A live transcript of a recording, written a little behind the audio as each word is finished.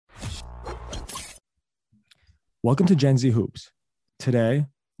Welcome to Gen Z Hoops. Today,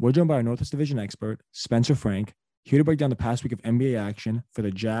 we're joined by our Northwest Division expert, Spencer Frank, here to break down the past week of NBA action for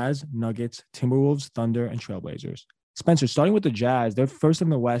the Jazz, Nuggets, Timberwolves, Thunder, and Trailblazers. Spencer, starting with the Jazz, they're first in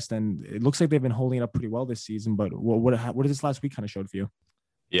the West, and it looks like they've been holding it up pretty well this season. But what did this last week kind of showed for you?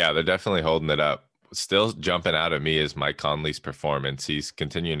 Yeah, they're definitely holding it up. Still jumping out at me is Mike Conley's performance. He's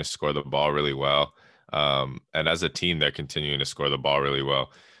continuing to score the ball really well. And as a team, they're continuing to score the ball really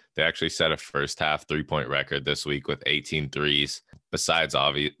well. They actually set a first half 3-point record this week with 18 threes, besides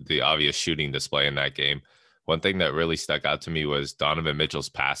the obvious shooting display in that game. One thing that really stuck out to me was Donovan Mitchell's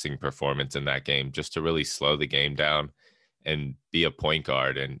passing performance in that game, just to really slow the game down and be a point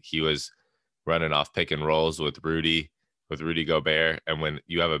guard. And he was running off pick and rolls with Rudy Gobert. And when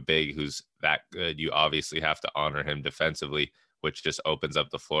you have a big who's that good, you obviously have to honor him defensively, which just opens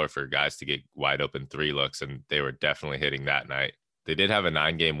up the floor for guys to get wide open three looks. And they were definitely hitting that night. They did have a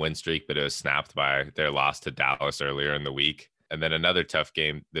 9-game win streak, but it was snapped by their loss to Dallas earlier in the week. And then another tough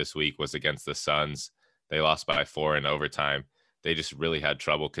game this week was against the Suns. They lost by 4 in overtime. They just really had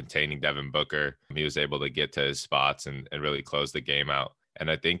trouble containing Devin Booker. He was able to get to his spots and really close the game out. And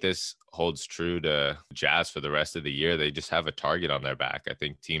I think this holds true to Jazz for the rest of the year. They just have a target on their back. I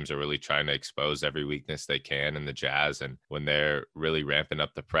think teams are really trying to expose every weakness they can in the Jazz. And when they're really ramping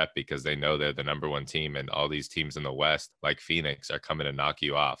up the prep because they know they're the number one team and all these teams in the West, like Phoenix, are coming to knock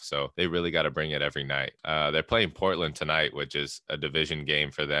you off. So they really got to bring it every night. They're playing Portland tonight, which is a division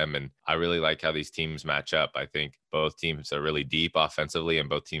game for them. And I really like how these teams match up. I think both teams are really deep offensively and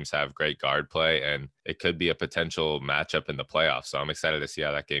both teams have great guard play. And it could be a potential matchup in the playoffs. So I'm excited to see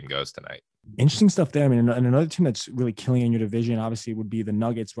how that game goes tonight. Interesting stuff there. I mean, and another team that's really killing in your division, obviously, would be the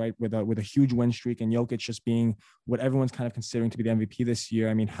Nuggets, right? With a huge win streak and Jokic just being what everyone's kind of considering to be the MVP this year.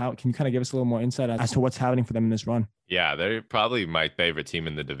 I mean, how can you kind of give us a little more insight as to what's happening for them in this run? Yeah, they're probably my favorite team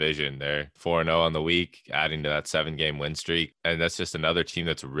in the division. They're 4-0 on the week, adding to that 7-game win streak. And that's just another team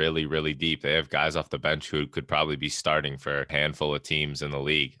that's really, really deep. They have guys off the bench who could probably be starting for a handful of teams in the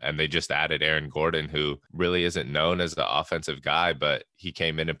league. And they just added Aaron Gordon, who really isn't known as the offensive guy, but he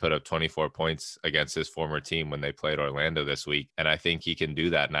came in and put up 24 points against his former team when they played Orlando this week. And I think he can do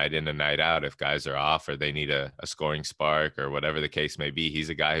that night in and night out if guys are off or they need a scoring spark or whatever the case may be. He's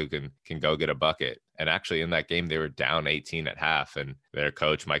a guy who can go get a bucket. And actually in that game, they were down 18 at half. And their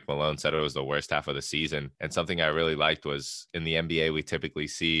coach, Mike Malone, said it was the worst half of the season. And something I really liked was in the NBA, we typically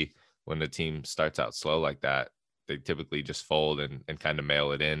see when the team starts out slow like that, they typically just fold and kind of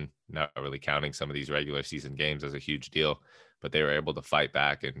mail it in, not really counting some of these regular season games as a huge deal. But they were able to fight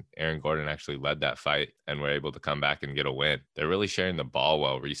back, and Aaron Gordon actually led that fight and were able to come back and get a win. They're really sharing the ball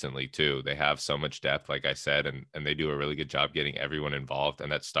well recently, too. They have so much depth, like I said, and they do a really good job getting everyone involved,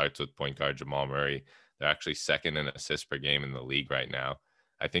 and that starts with point guard Jamal Murray. They're actually second in assists per game in the league right now.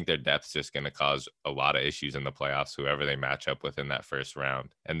 I think their depth's just going to cause a lot of issues in the playoffs, whoever they match up with in that first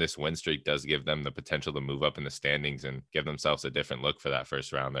round. And this win streak does give them the potential to move up in the standings and give themselves a different look for that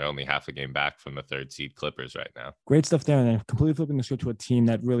first round. They're only half a game back from the third seed Clippers right now. Great stuff there. And then completely flipping the script to a team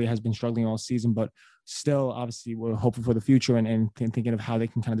that really has been struggling all season, but still, obviously, we're hoping for the future and thinking of how they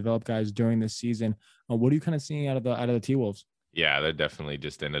can kind of develop guys during this season. What are you kind of seeing out of the T-Wolves? Yeah, they're definitely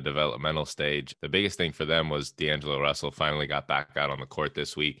just in a developmental stage. The biggest thing for them was D'Angelo Russell finally got back out on the court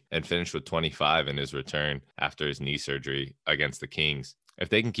this week and finished with 25 in his return after his knee surgery against the Kings. If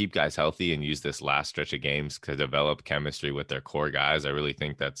they can keep guys healthy and use this last stretch of games to develop chemistry with their core guys, I really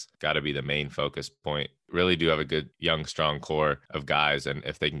think that's got to be the main focus point. Really do have a good, young, strong core of guys. And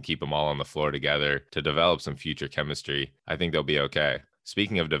if they can keep them all on the floor together to develop some future chemistry, I think they'll be okay.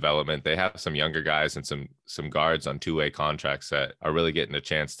 Speaking of development, they have some younger guys and some guards on two-way contracts that are really getting a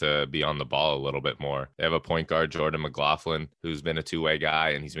chance to be on the ball a little bit more. They have a point guard, Jordan McLaughlin, who's been a two-way guy,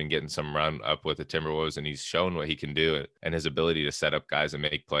 and he's been getting some run up with the Timberwolves, and he's shown what he can do and his ability to set up guys and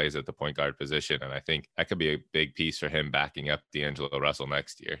make plays at the point guard position. And I think that could be a big piece for him backing up D'Angelo Russell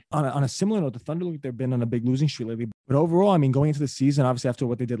next year. On a similar note, the Thunder, they've been on a big losing streak lately. But overall, I mean, going into the season, obviously after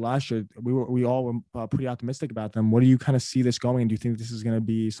what they did last year, we all were pretty optimistic about them. What do you kind of see this going? Do you think this is going to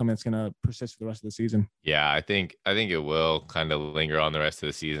be something that's going to persist for the rest of the season? Yeah, I think it will kind of linger on the rest of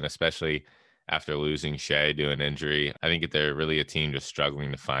the season, especially after losing Shea due to an injury. I think they're really a team just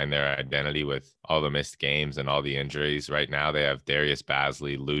struggling to find their identity with all the missed games and all the injuries. Right now, they have Darius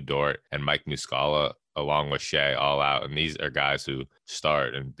Bazley, Lou Dort, and Mike Muscala along with Shea all out. And these are guys who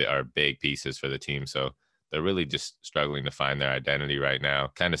start and are big pieces for the team. So they're really just struggling to find their identity right now.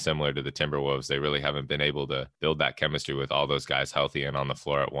 Kind of similar to the Timberwolves. They really haven't been able to build that chemistry with all those guys healthy and on the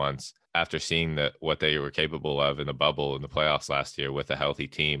floor at once. After seeing what they were capable of in the bubble in the playoffs last year with a healthy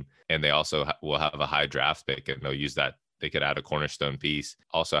team, and they also will have a high draft pick, and they'll use that they could add a cornerstone piece.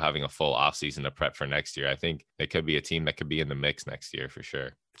 Also having a full offseason to prep for next year. I think they could be a team that could be in the mix next year for sure.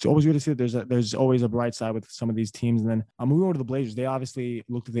 It's always good to see that there's always a bright side with some of these teams. And then I'm moving over to the Blazers. They obviously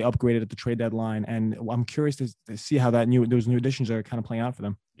looked like they upgraded at the trade deadline, and I'm curious to see how those new additions are kind of playing out for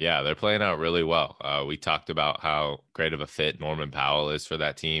them. Yeah, they're playing out really well. We talked about how great of a fit Norman Powell is for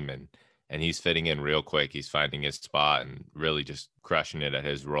that team, and he's fitting in real quick. He's finding his spot and really just crushing it at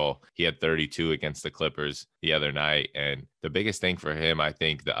his role. He had 32 against the Clippers the other night. And the biggest thing for him, I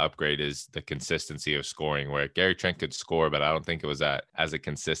think the upgrade is the consistency of scoring, where Gary Trent could score, but I don't think it was at as a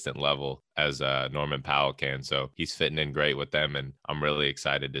consistent level as Norman Powell can. So he's fitting in great with them. And I'm really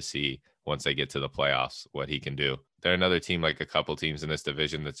excited to see once they get to the playoffs what he can do. They're another team, like a couple teams in this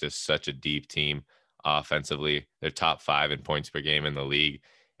division, that's just such a deep team offensively. They're top 5 in points per game in the league.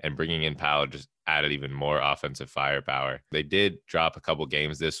 And bringing in Powell just added even more offensive firepower. They did drop a couple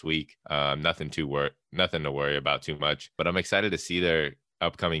games this week. Nothing to worry about too much. But I'm excited to see their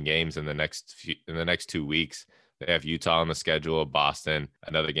upcoming games in the next 2 weeks. They have Utah on the schedule, Boston,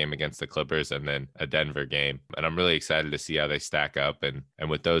 another game against the Clippers, and then a Denver game. And I'm really excited to see how they stack up. And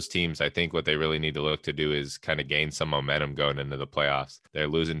with those teams, I think what they really need to look to do is kind of gain some momentum going into the playoffs. They're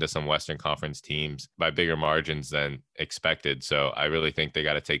losing to some Western Conference teams by bigger margins than expected. So I really think they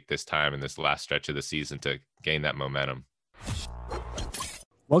got to take this time in this last stretch of the season to gain that momentum.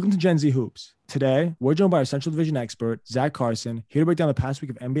 Welcome to Gen Z Hoops. Today, we're joined by our Central Division expert, Zach Carson, here to break down the past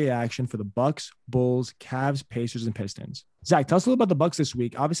week of NBA action for the Bucks, Bulls, Cavs, Pacers, and Pistons. Zach, tell us a little about the Bucks this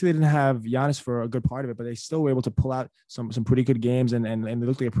week. Obviously, they didn't have Giannis for a good part of it, but they still were able to pull out some pretty good games, and they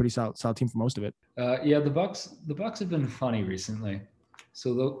looked like a pretty solid team for most of it. Yeah, the Bucks have been funny recently.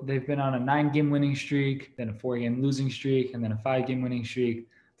 So they've been on a 9-game winning streak, then a 4-game losing streak, and then a 5-game winning streak.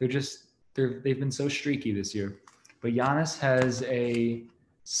 They've been so streaky this year. But Giannis has a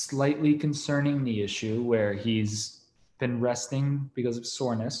slightly concerning knee issue where he's been resting because of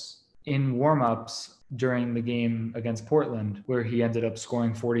soreness in warmups during the game against Portland, where he ended up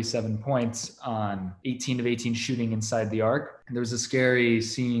scoring 47 points on 18 of 18 shooting inside the arc. And there was a scary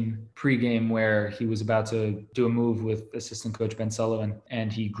scene pregame where he was about to do a move with assistant coach Ben Sullivan,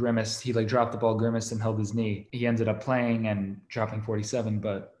 and he grimaced. He dropped the ball, grimaced, and held his knee. He ended up playing and dropping 47,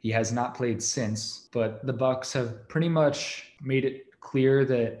 but he has not played since. But the Bucks have pretty much made it clear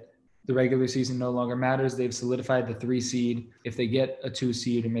that the regular season no longer matters. They've solidified the 3 seed. If they get a 2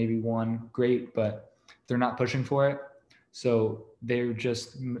 seed or maybe 1, great, but they're not pushing for it. So they're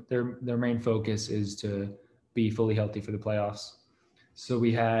just, their main focus is to be fully healthy for the playoffs. So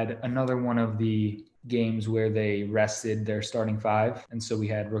we had another one of the games where they rested their starting 5. And so we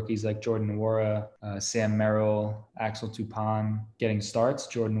had rookies like Jordan Nwora, Sam Merrill, Axel Toupane getting starts.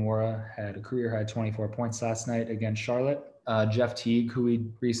 Jordan Nwora had a career-high 24 points last night against Charlotte. Jeff Teague, who we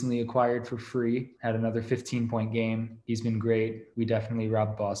recently acquired for free, had another 15-point game. He's been great. We definitely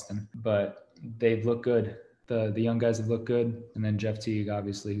robbed Boston, but they've looked good. The young guys have looked good. And then Jeff Teague,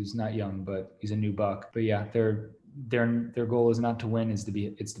 obviously, who's not young, but he's a new buck. But yeah, their goal is not to win, it's to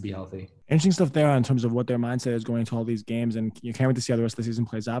be healthy. Interesting stuff there in terms of what their mindset is going into all these games, and you can't wait to see how the rest of the season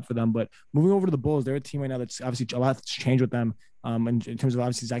plays out for them. But moving over to the Bulls, they're a team right now that's obviously a lot's changed with them. In terms of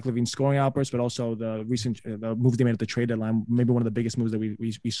obviously Zach LaVine's scoring outburst, but also the recent the move they made at the trade deadline, maybe one of the biggest moves that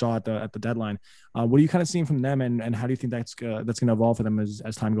we saw at the deadline. What are you kind of seeing from them, and how do you think that's going to evolve for them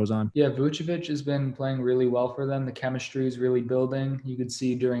as time goes on? Yeah, Vucevic has been playing really well for them. The chemistry is really building. You could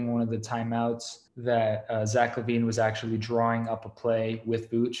see during one of the timeouts that Zach LaVine was actually drawing up a play with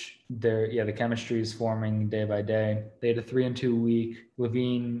Vooch. The chemistry is forming day by day. They had a 3-2 week.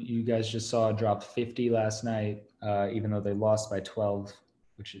 LaVine, you guys just saw, dropped 50 last night, even though they lost by 12,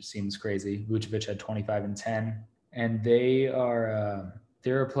 which seems crazy. Vucevic had 25 and 10, and they're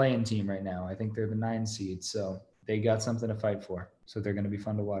a play-in team right now. I think they're the 9 seed, so they got something to fight for. So they're going to be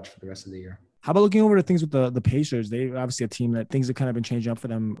fun to watch for the rest of the year. How about looking over to things with the Pacers? They're obviously a team that things have kind of been changing up for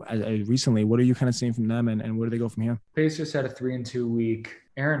them recently. What are you kind of seeing from them, and where do they go from here? Pacers had a 3-2 week.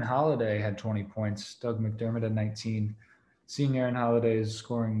 Aaron Holiday had 20 points. Doug McDermott had 19. Seeing Aaron Holiday's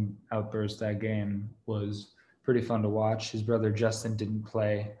scoring outburst that game was pretty fun to watch. His brother Justin didn't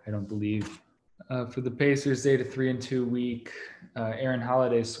play, I don't believe. For the Pacers, they had a 3-2 week. Aaron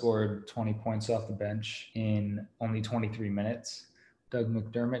Holiday scored 20 points off the bench in only 23 minutes. Doug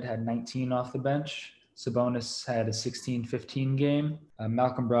McDermott had 19 off the bench. Sabonis had a 16-15 game.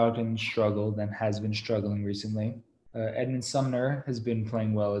 Malcolm Brogdon struggled and has been struggling recently. Edmund Sumner has been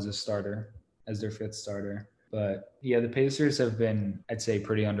playing well as a starter, as their 5th starter. But yeah, the Pacers have been, I'd say,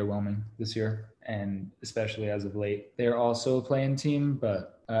 pretty underwhelming this year, and especially as of late. They're also a play-in team,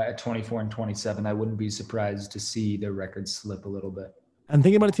 but at 24 and 27, I wouldn't be surprised to see their record slip a little bit. And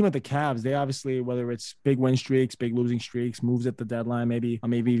thinking about a team like the Cavs, they obviously, whether it's big win streaks, big losing streaks, moves at the deadline, maybe, or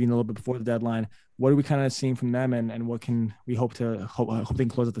maybe even a little bit before the deadline. What are we kind of seeing from them, and what can we hope they can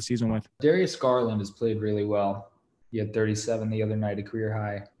close out the season with? Darius Garland has played really well. He had 37 the other night, a career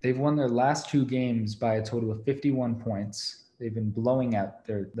high. They've won their last 2 games by a total of 51 points. They've been blowing out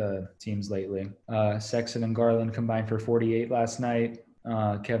the teams lately. Sexton and Garland combined for 48 last night.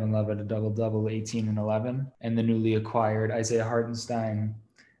 Kevin Love had a double-double, 18 and 11. And the newly acquired Isaiah Hartenstein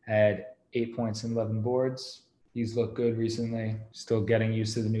had 8 points and 11 boards. He's looked good recently. Still getting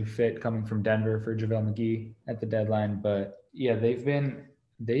used to the new fit coming from Denver for JaVale McGee at the deadline. But yeah, they're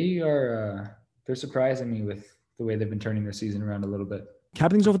surprising me with the way they've been turning their season around a little bit.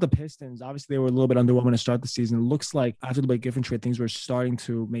 Capping things off with the Pistons, obviously they were a little bit underwhelming to start the season. It looks like after the Blake Griffin trade, things were starting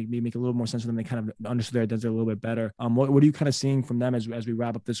to make a little more sense to them. They kind of understood their identity a little bit better. What are you kind of seeing from them as we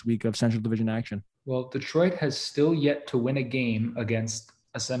wrap up this week of Central Division action? Well, Detroit has still yet to win a game against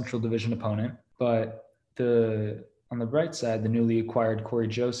a Central Division opponent, but on the bright side, the newly acquired Corey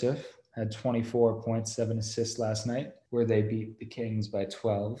Joseph had 24 points, 7 assists last night, where they beat the Kings by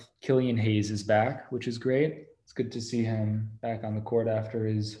 12. Killian Hayes is back, which is great. It's good to see him back on the court after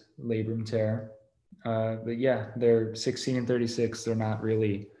his labrum tear. But yeah, they're 16 and 36. They're not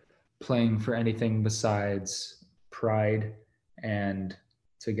really playing for anything besides pride and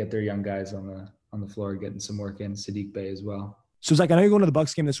to get their young guys on the floor, getting some work in. Saddiq Bey as well. So, Zach, I know you're going to the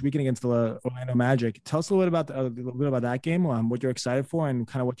Bucks game this weekend against the Orlando Magic. Tell us a little bit about that game, what you're excited for, and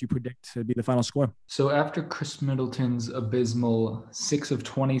kind of what you predict to be the final score. So after Chris Middleton's abysmal 6 of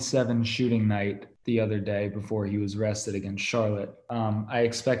 27 shooting night the other day before he was rested against Charlotte, I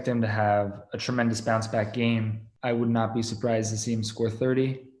expect him to have a tremendous bounce-back game. I would not be surprised to see him score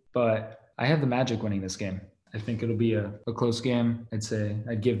 30, but I have the Magic winning this game. I think it'll be a close game.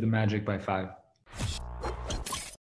 I'd give the Magic by 5.